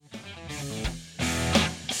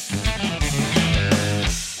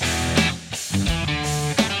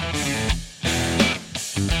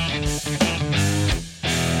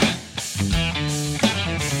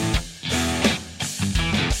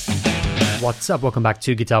What's up? Welcome back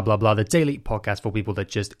to Guitar Blah Blah, the daily podcast for people that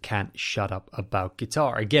just can't shut up about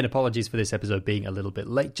guitar. Again, apologies for this episode being a little bit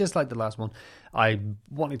late, just like the last one. I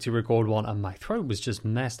wanted to record one and my throat was just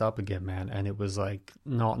messed up again, man. And it was like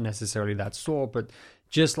not necessarily that sore, but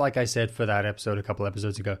just like I said for that episode a couple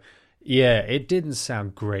episodes ago, yeah, it didn't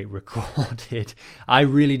sound great recorded. I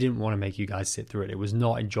really didn't want to make you guys sit through it. It was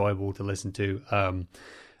not enjoyable to listen to.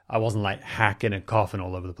 I wasn't like hacking and coughing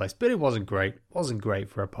all over the place, but it wasn't great. It wasn't great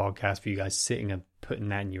for a podcast for you guys sitting and putting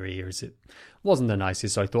that in your ears. It wasn't the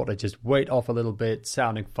nicest, so I thought I'd just wait off a little bit,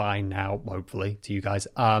 sounding fine now, hopefully, to you guys.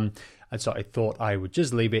 And so I thought I would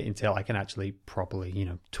just leave it until I can actually properly,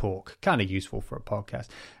 talk. Kind of useful for a podcast.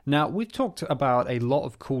 Now, we've talked about a lot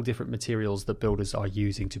of cool different materials that builders are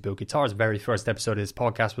using to build guitars. The very first episode of this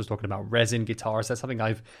podcast was talking about resin guitars. That's something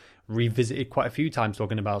I've revisited quite a few times,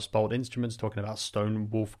 talking about Spalt Instruments, talking about Stone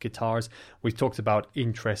Wolf guitars. We've talked about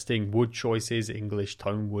interesting wood choices, English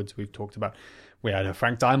tone woods. We had a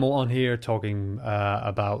Frank Dimel on here talking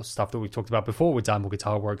about stuff that we talked about before with Dimel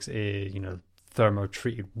Guitar Works,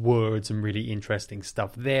 thermo-treated woods and really interesting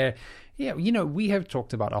stuff there. Yeah, we have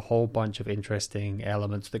talked about a whole bunch of interesting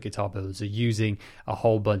elements that guitar builders are using, a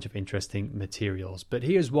whole bunch of interesting materials. But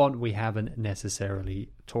here's one we haven't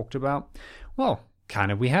necessarily talked about. Well, kind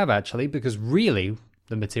of we have actually, because really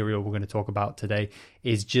the material we're going to talk about today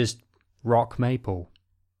is just rock maple.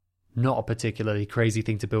 Not a particularly crazy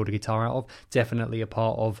thing to build a guitar out of. Definitely a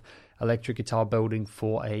part of electric guitar building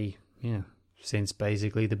since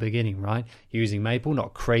basically the beginning, right? Using maple, not a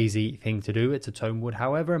crazy thing to do. It's a tone wood.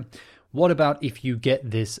 However, what about if you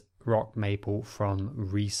get this rock maple from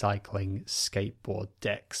recycling skateboard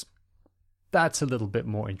decks? That's a little bit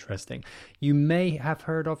more interesting. You may have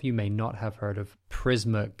heard of, you may not have heard of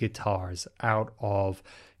Prisma guitars out of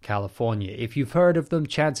California. If you've heard of them,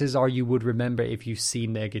 chances are you would remember if you've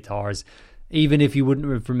seen their guitars. Even if you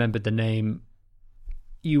wouldn't have remembered the name,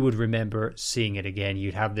 you would remember seeing it again.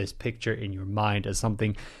 You'd have this picture in your mind as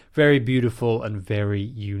something very beautiful and very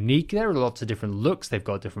unique. There are lots of different looks. They've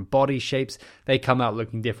got different body shapes. They come out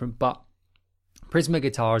looking different, but Prisma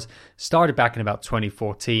guitars started back in about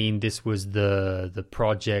 2014. This was the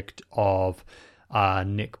project of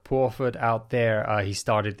Nick Porford out there. He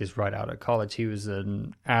started this right out of college. He was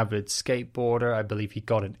an avid skateboarder. I believe he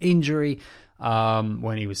got an injury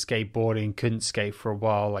when he was skateboarding, couldn't skate for a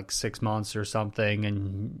while, like 6 months or something,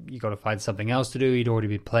 and you got to find something else to do. He'd already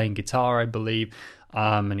been playing guitar, I believe,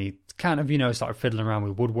 and he kind of, started fiddling around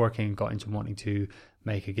with woodworking and got into wanting to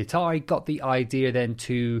make a guitar. He got the idea then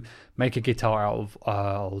to make a guitar out of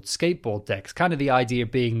old skateboard decks. Kind of the idea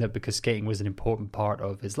being that because skating was an important part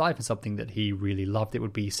of his life and something that he really loved, it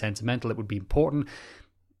would be sentimental, it would be important,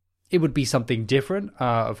 it would be something different.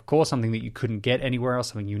 Of course, something that you couldn't get anywhere else,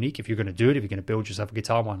 something unique. If you're going to do it, if you're going to build yourself a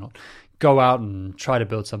guitar, why not go out and try to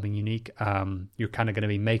build something unique? You're kind of going to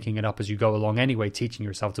be making it up as you go along anyway, teaching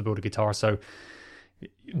yourself to build a guitar. So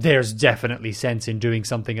there's definitely sense in doing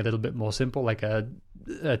something a little bit more simple, like a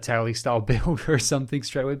tally style build or something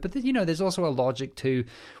straight away. But there's also a logic to,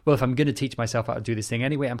 well, if I'm going to teach myself how to do this thing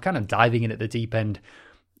anyway, I'm kind of diving in at the deep end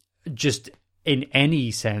just in any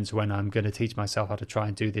sense when I'm going to teach myself how to try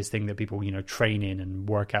and do this thing that people train in and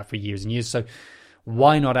work at for years and years. So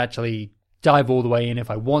why not actually dive all the way in if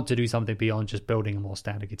I want to do something beyond just building a more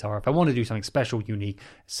standard guitar? If I want to do something special, unique,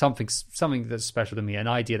 something that's special to me, an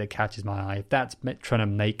idea that catches my eye, if that's trying to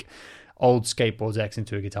make old skateboard decks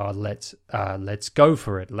into a guitar, let's go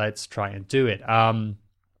for it. Let's try and do it. And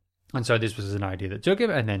so this was an idea that took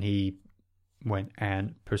him, and then he went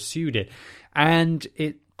and pursued it, and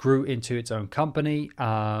it grew into its own company.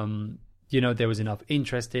 There was enough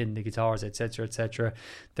interest in the guitars, etc.,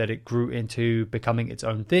 that it grew into becoming its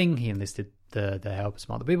own thing. He enlisted the help of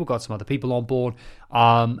some other people, got some other people on board,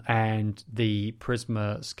 and the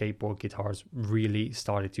Prisma skateboard guitars really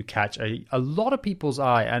started to catch a lot of people's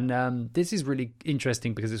eye. And this is really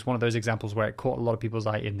interesting because it's one of those examples where it caught a lot of people's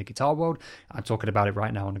eye in the guitar world. I'm talking about it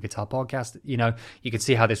right now on a guitar podcast. You can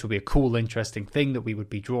see how this would be a cool, interesting thing that we would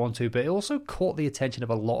be drawn to, but it also caught the attention of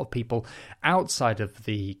a lot of people outside of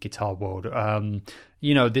the guitar world.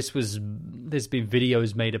 There's been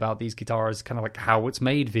videos made about these guitars, kind of like how it's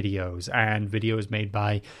made videos, and videos made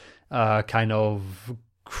by kind of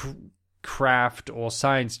craft or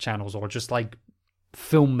science channels, or just like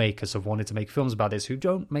filmmakers have wanted to make films about this who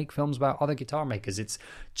don't make films about other guitar makers. It's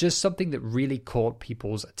just something that really caught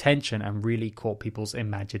people's attention and really caught people's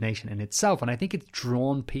imagination in itself. And I think it's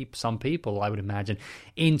drawn some people, I would imagine,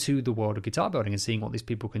 into the world of guitar building and seeing what these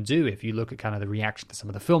people can do. If you look at kind of the reaction to some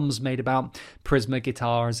of the films made about Prisma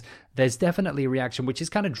guitars, there's definitely a reaction, which is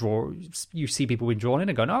kind of you see people being drawn in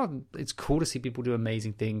and going, oh, it's cool to see people do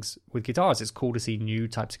amazing things with guitars. It's cool to see new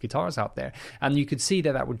types of guitars out there. And you could see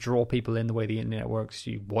that would draw people in the way the internet works.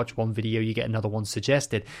 You watch one video, you get another one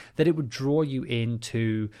suggested, that it would draw you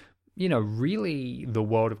into, really the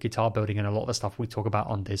world of guitar building and a lot of the stuff we talk about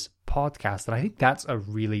on this podcast. And I think that's a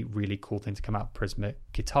really, really cool thing to come out of Prisma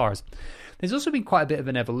Guitars. There's also been quite a bit of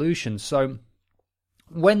an evolution. So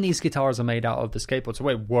when these guitars are made out of the skateboard, so the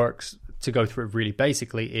way it works, to go through it really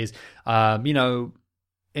basically, is,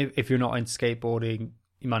 if you're not into skateboarding,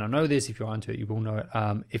 you might not know this. If you're into it, you will know it.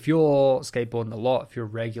 If you're skateboarding a lot, if you're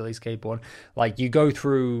regularly skateboarding, like you go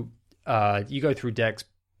through decks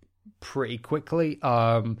pretty quickly.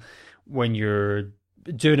 When you're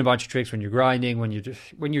doing a bunch of tricks, when you're grinding, when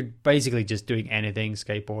you're basically just doing anything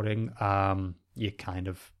skateboarding, you kind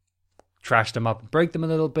of trash them up and break them a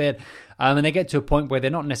little bit, and they get to a point where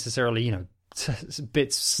they're not necessarily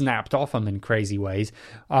bits snapped off them in crazy ways.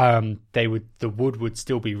 The wood would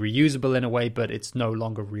still be reusable in a way, but it's no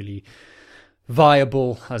longer really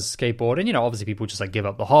viable as a skateboard. And obviously people just like give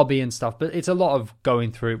up the hobby and stuff, but it's a lot of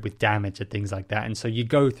going through it with damage and things like that. And so you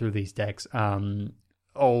go through these decks.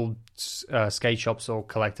 Old skate shops will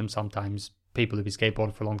collect them sometimes. People who've been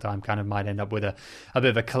skateboarding for a long time kind of might end up with a bit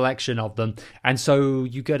of a collection of them. And so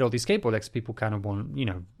you get all these skateboard decks. People kind of want,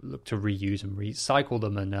 look to reuse and recycle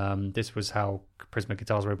them. And this was how Prisma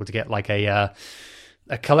Guitars were able to get like a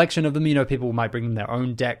collection of them. People might bring them their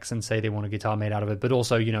own decks and say they want a guitar made out of it. But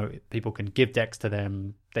also, people can give decks to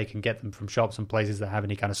them. They can get them from shops and places that have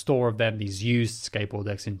any kind of store of them, these used skateboard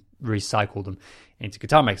decks, and recycle them into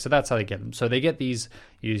guitar makers. So that's how they get them. So they get these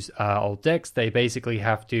used old decks. They basically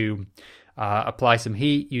have to apply some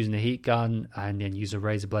heat using a heat gun, and then use a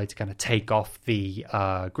razor blade to kind of take off the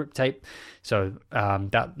grip tape. So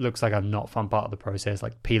that looks like a not fun part of the process,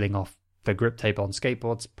 like peeling off the grip tape on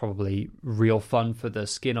skateboards. Probably real fun for the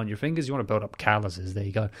skin on your fingers. You want to build up calluses. There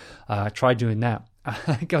you go. Try doing that.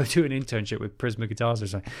 Go do an internship with Prisma Guitars or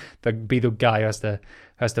something. Be the guy who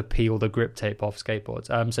has to peel the grip tape off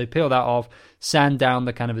skateboards. So peel that off, sand down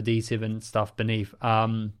the kind of adhesive and stuff beneath.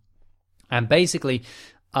 And basically,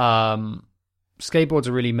 skateboards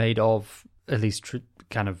are really made of, at least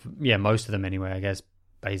most of them anyway, I guess.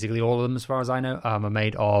 Basically all of them, as far as I know, are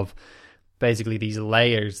made of basically these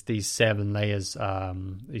layers, these 7 layers,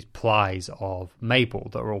 these plies of maple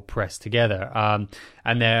that are all pressed together.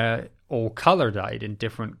 And they're all color dyed in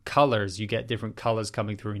different colors. You get different colors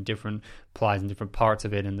coming through in different plies and different parts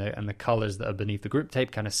of it, and the colors that are beneath the grip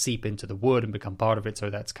tape kind of seep into the wood and become part of it. So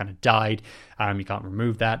that's kind of dyed. You can't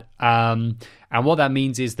remove that. And what that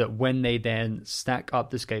means is that when they then stack up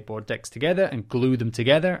the skateboard decks together and glue them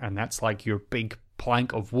together, and that's like your big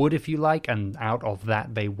plank of wood, if you like, and out of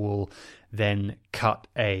that they will then cut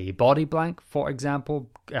a body blank, for example,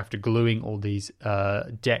 after gluing all these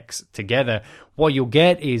decks together. What you'll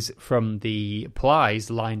get is, from the plies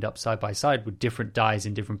lined up side by side with different dies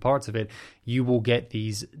in different parts of it, you will get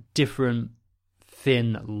these different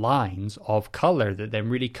thin lines of color that then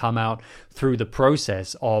really come out through the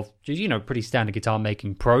process of, pretty standard guitar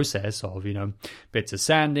making process of, bits of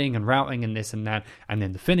sanding and routing and this and that. And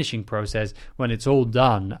then the finishing process, when it's all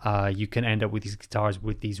done, you can end up with these guitars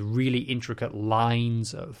with these really intricate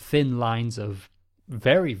lines, thin lines of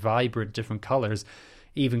very vibrant different colors,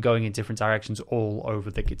 even going in different directions all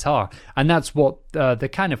over the guitar. And that's what the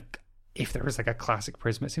kind of, if there is like a classic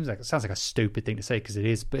Prisma, it sounds like a stupid thing to say, because it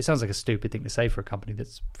is, but it sounds like a stupid thing to say for a company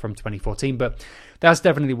that's from 2014. But that's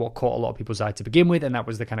definitely what caught a lot of people's eye to begin with, and that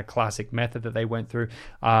was the kind of classic method that they went through.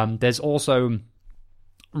 There's also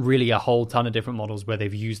really a whole ton of different models where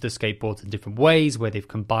they've used the skateboards in different ways, where they've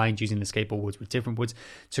combined using the skateboard woods with different woods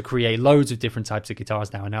to create loads of different types of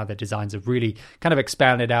guitars now. And now their designs have really kind of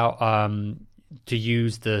expanded out to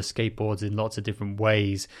use the skateboards in lots of different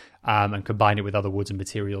ways, and combine it with other woods and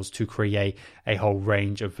materials to create a whole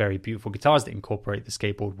range of very beautiful guitars that incorporate the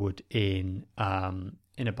skateboard wood in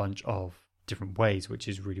a bunch of different ways, which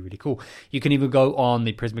is really, really cool. You can even go on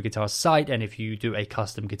the Prisma Guitars site, and if you do a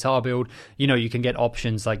custom guitar build, you can get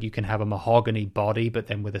options like you can have a mahogany body, but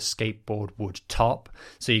then with a skateboard wood top.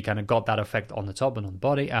 So you kind of got that effect on the top and on the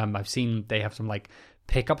body. I've seen they have some like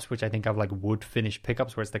pickups, which I think have like wood finish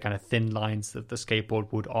pickups, where it's the kind of thin lines that the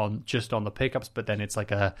skateboard wood on just on the pickups, but then it's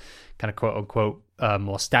like a kind of quote unquote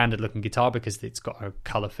more standard looking guitar because it's got a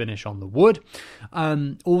color finish on the wood.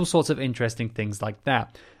 All sorts of interesting things like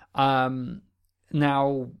that.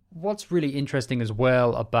 Now, what's really interesting as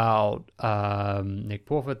well about Nick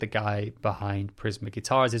Porford, the guy behind Prisma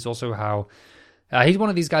Guitars, is also how He's one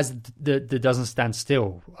of these guys that doesn't stand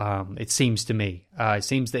still, it seems to me. It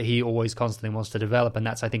seems that he always constantly wants to develop, and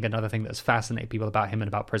that's, I think, another thing that's fascinated people about him and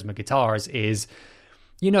about Prisma Guitars is,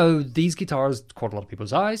 these guitars caught a lot of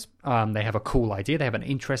people's eyes. They have a cool idea. They have an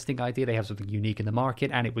interesting idea. They have something unique in the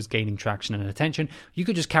market, and it was gaining traction and attention. You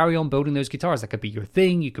could just carry on building those guitars. That could be your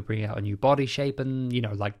thing. You could bring out a new body shape and,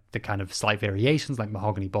 like the kind of slight variations, like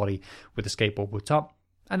mahogany body with a skateboard wood top.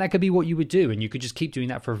 And that could be what you would do, and you could just keep doing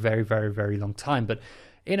that for a very, very, very long time. But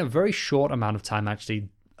in a very short amount of time, actually,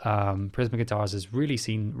 Prisma Guitars has really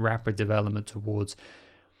seen rapid development towards,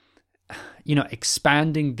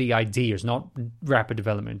 expanding the ideas, not rapid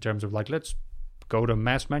development in terms of like, let's go to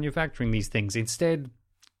mass manufacturing these things. Instead,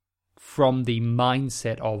 from the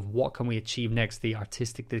mindset of what can we achieve next, the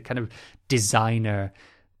artistic, the kind of designer,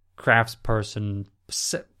 craftsperson,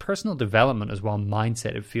 personal development as well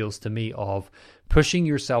mindset, it feels to me, of pushing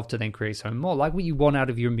yourself to then create something more, like what you want out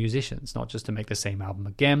of your musicians, not just to make the same album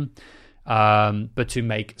again, but to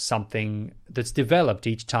make something that's developed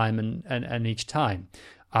each time and each time,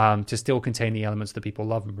 to still contain the elements that people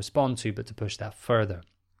love and respond to, but to push that further.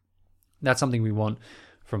 That's something we want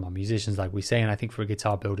from our musicians, like we say, and I think for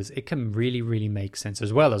guitar builders, it can really, really make sense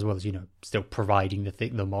as well as still providing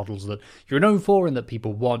the models that you're known for and that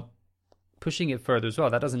people want. Pushing it further as well.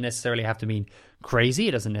 That doesn't necessarily have to mean crazy.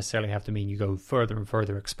 It doesn't necessarily have to mean you go further and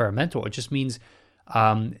further experimental. It just means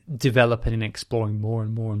developing and exploring more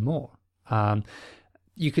and more and more.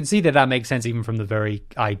 You can see that makes sense even from the very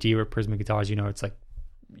idea of Prisma Guitars. It's like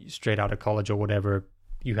straight out of college or whatever.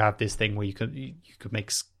 You have this thing where you could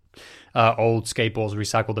make old skateboards,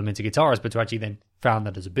 recycle them into guitars, but to actually then found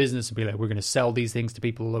that as a business and be like, we're going to sell these things to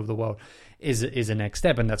people all over the world is a next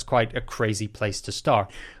step, and that's quite a crazy place to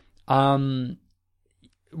start.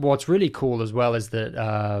 What's really cool as well is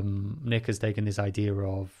that Nick has taken this idea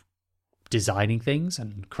of designing things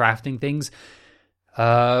and crafting things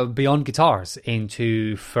beyond guitars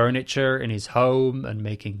into furniture in his home and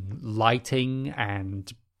making lighting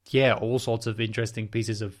and all sorts of interesting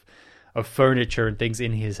pieces of furniture and things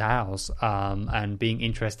in his house, and being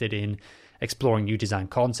interested in exploring new design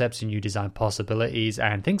concepts and new design possibilities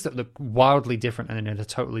and things that look wildly different and in a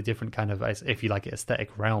totally different kind of, if you like it, aesthetic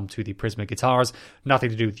realm to the Prisma Guitars. Nothing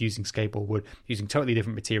to do with using skateboard wood, using totally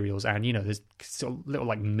different materials. And, there's sort of little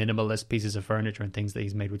like minimalist pieces of furniture and things that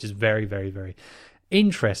he's made, which is very, very, very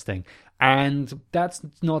interesting. And that's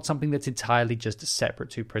not something that's entirely just separate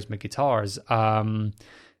to Prisma Guitars.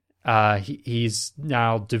 He's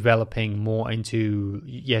now developing more into,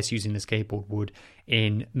 using the skateboard wood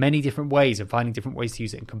in many different ways and finding different ways to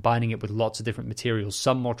use it and combining it with lots of different materials,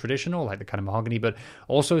 some more traditional, like the kind of mahogany, but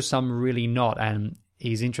also some really not. And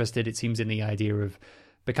he's interested, it seems, in the idea of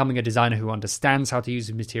becoming a designer who understands how to use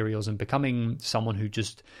the materials and becoming someone who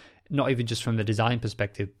just, not even just from the design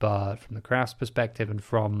perspective, but from the crafts perspective and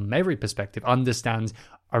from every perspective, understands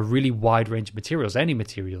a really wide range of materials, any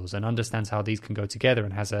materials, and understands how these can go together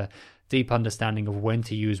and has a deep understanding of when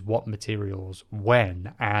to use what materials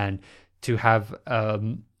when, and to have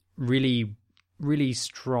really, really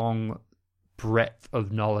strong breadth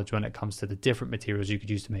of knowledge when it comes to the different materials you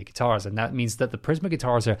could use to make guitars. And that means that the Prisma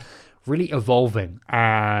guitars are really evolving.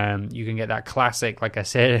 You can get that classic, like I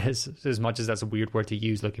said, as much as that's a weird word to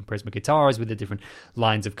use, looking Prisma guitars with the different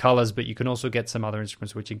lines of colors, but you can also get some other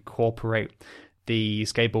instruments which incorporate the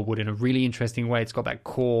skateboard wood in a really interesting way. It's got that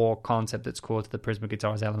core concept that's core to the Prisma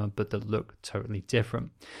Guitars element, but that look totally different.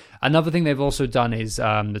 Another thing they've also done is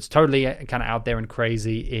that's totally kind of out there and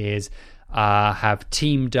crazy is have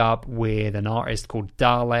teamed up with an artist called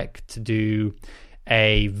Dalek to do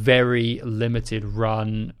a very limited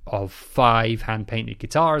run of 5 hand-painted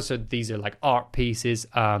guitars. So these are like art pieces.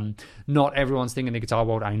 Not everyone's thing in the guitar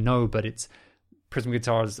world, I know, but it's Prisma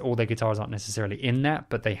Guitars, all their guitars aren't necessarily in that,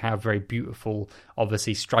 but they have very beautiful,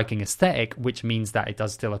 obviously striking aesthetic, which means that it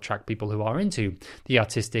does still attract people who are into the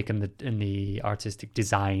artistic and the artistic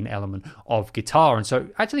design element of guitar. And so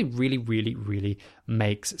actually really, really, really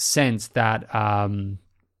makes sense that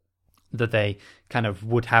that they kind of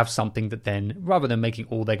would have something that then, rather than making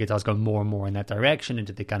all their guitars go more and more in that direction,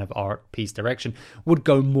 into the kind of art piece direction, would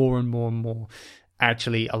go more and more and more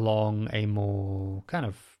actually along a more kind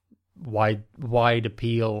of wide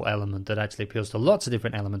appeal element that actually appeals to lots of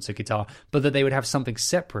different elements of guitar, but that they would have something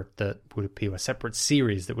separate that would appeal, a separate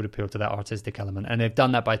series that would appeal to that artistic element. And they've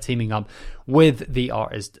done that by teaming up with the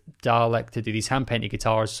artist Dalek to do these hand-painted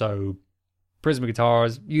guitars. So Prisma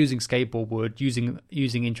guitars, using skateboard wood, using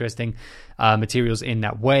interesting materials in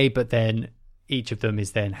that way, but then each of them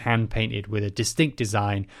is then hand-painted with a distinct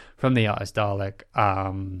design from the artist Dalek,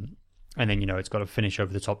 And then, it's got a finish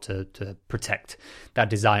over the top to protect that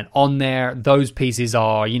design on there. Those pieces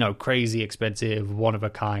are, crazy expensive,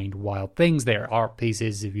 one-of-a-kind, wild things. They're art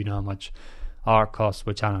pieces, if you know how much art costs,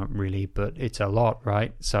 which I don't really, but it's a lot,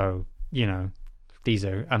 right? So, these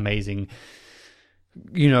are amazing,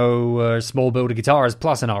 small builder guitars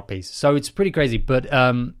plus an art piece. So it's pretty crazy. But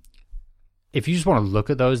if you just want to look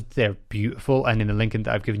at those, they're beautiful. And in the link that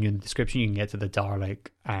I've given you in the description, you can get to the Dalek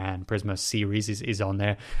and Prisma series is on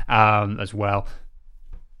there as well.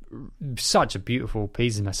 Such a beautiful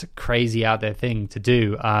piece, and that's a crazy out there thing to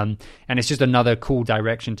do. And it's just another cool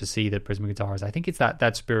direction to see the Prisma guitars. I think it's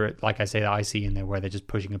that spirit, like I say, that I see in there, where they're just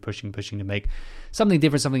pushing and pushing to make something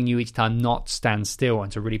different, something new each time, not stand still,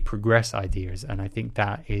 and to really progress ideas. And I think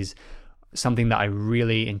that is something that I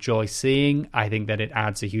really enjoy seeing. I think that it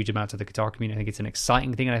adds a huge amount to the guitar community. I think it's an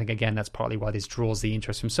exciting thing, and I think, again, that's partly why this draws the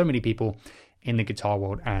interest from so many people in the guitar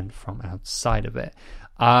world and from outside of it.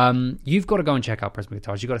 You've got to go and check out Prisma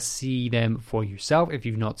guitars. You've got to see them for yourself if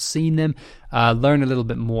you've not seen them. Learn a little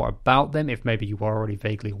bit more about them if maybe you are already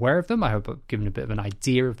vaguely aware of them. I hope I've given a bit of an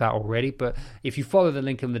idea of that already. But if you follow the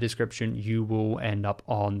link in the description, you will end up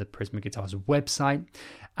on the Prisma Guitars website.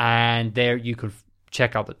 And there you can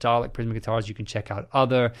check out the Dalek Prisma guitars. You can check out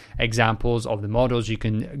other examples of the models. You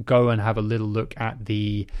can go and have a little look at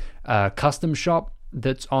the custom shop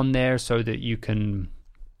that's on there, so that you can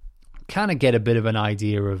kind of get a bit of an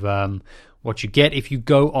idea of what you get. If you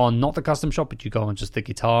go on not the custom shop, but you go on just the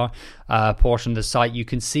guitar portion of the site, you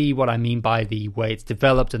can see what I mean by the way it's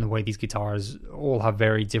developed and the way these guitars all have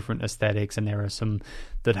very different aesthetics. And there are some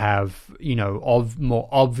that have, more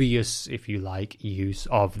obvious, if you like, use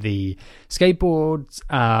of the skateboards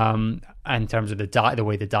in terms of the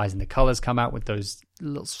way the dyes and the colors come out with those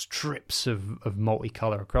little strips of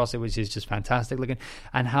multicolor across it, which is just fantastic looking,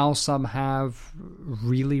 and how some have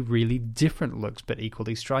really, really different looks but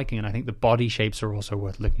equally striking. And I think the body shapes are also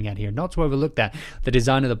worth looking at here. Not to overlook that, the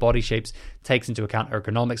design of the body shapes takes into account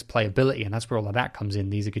ergonomics, playability, and that's where all of that comes in.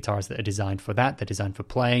 These are guitars that are designed for that. They're designed for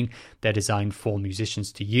playing. They're designed for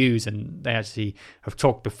musicians to use. And they actually have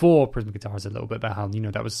talked before, Prisma guitars, a little bit about how,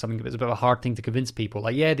 that was something that was a bit of a hard thing to convince people.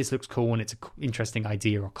 Like, yeah, this looks cool and it's an interesting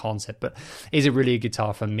idea or concept, but is it really a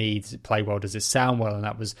guitar for me? Does it play well? Does it sound well? And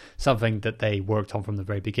that was something that they worked on from the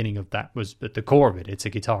very beginning of that, was at the core of it. It's a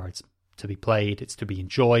guitar. It's to be played. It's to be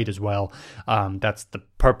enjoyed as well. That's the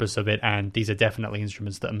purpose of it. And these are definitely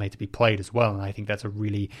instruments that are made to be played as well. And I think that's a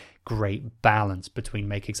really great balance between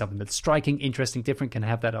making something that's striking, interesting, different, can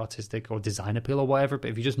have that artistic or design appeal or whatever.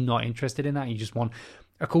 But if you're just not interested in that, you just want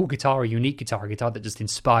a cool guitar, a unique guitar, a guitar that just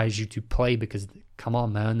inspires you to play, because come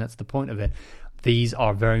on, man, that's the point of it. These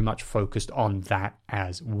are very much focused on that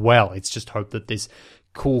as well. It's just hope that this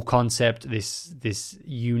cool concept, this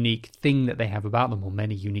unique thing that they have about them, or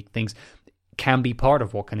many unique things, can be part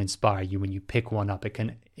of what can inspire you when you pick one up. It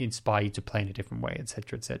can inspire you to play in a different way,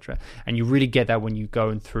 etc., etc. And you really get that when you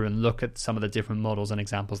go through and look at some of the different models and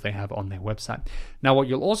examples they have on their website. Now, what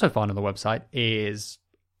you'll also find on the website is,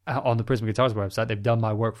 on the Prisma Guitars website, they've done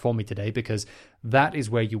my work for me today, because that is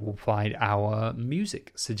where you will find our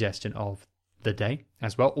music suggestion of the day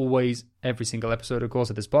as well. Always, every single episode, of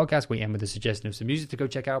course, of this podcast, we end with a suggestion of some music to go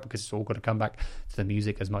check out, because it's all got to come back to the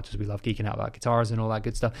music as much as we love geeking out about guitars and all that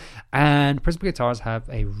good stuff. And Prisma Guitars have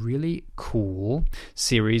a really cool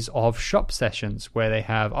series of shop sessions where they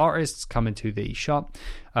have artists come into the shop,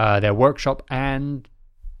 their workshop, and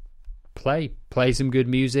play some good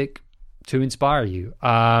music to inspire you.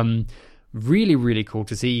 Really, really cool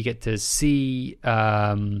to see. You get to see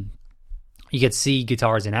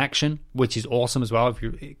guitars in action, which is awesome as well.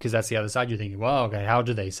 Because that's the other side. You're thinking, well, okay, how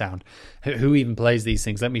do they sound? Who even plays these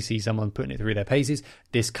things? Let me see someone putting it through their paces.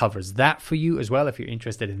 This covers that for you as well, if you're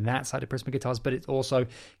interested in that side of Prisma Guitars. But it also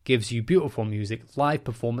gives you beautiful music, live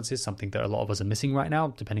performances, something that a lot of us are missing right now,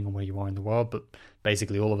 depending on where you are in the world. But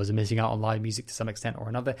basically, all of us are missing out on live music to some extent or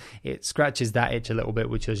another. It scratches that itch a little bit,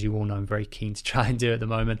 which, as you all know, I'm very keen to try and do at the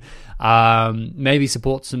moment. Maybe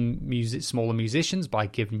support some smaller musicians by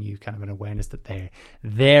giving you kind of an awareness that they're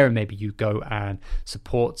there, and maybe you go and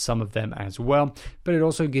support some of them as well. But it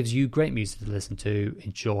also gives you great music to listen to,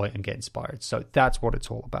 enjoy, and get inspired. So that's what it's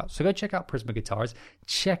all about. So go check out Prisma Guitars.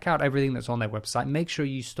 Check out everything that's on their website. Make sure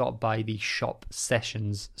you stop by the shop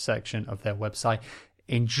sessions section of their website.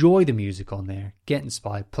 Enjoy the music on there. Get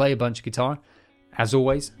inspired. Play a bunch of guitar. As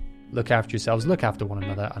always, look after yourselves, look after one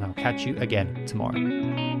another, and I'll catch you again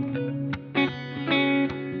tomorrow.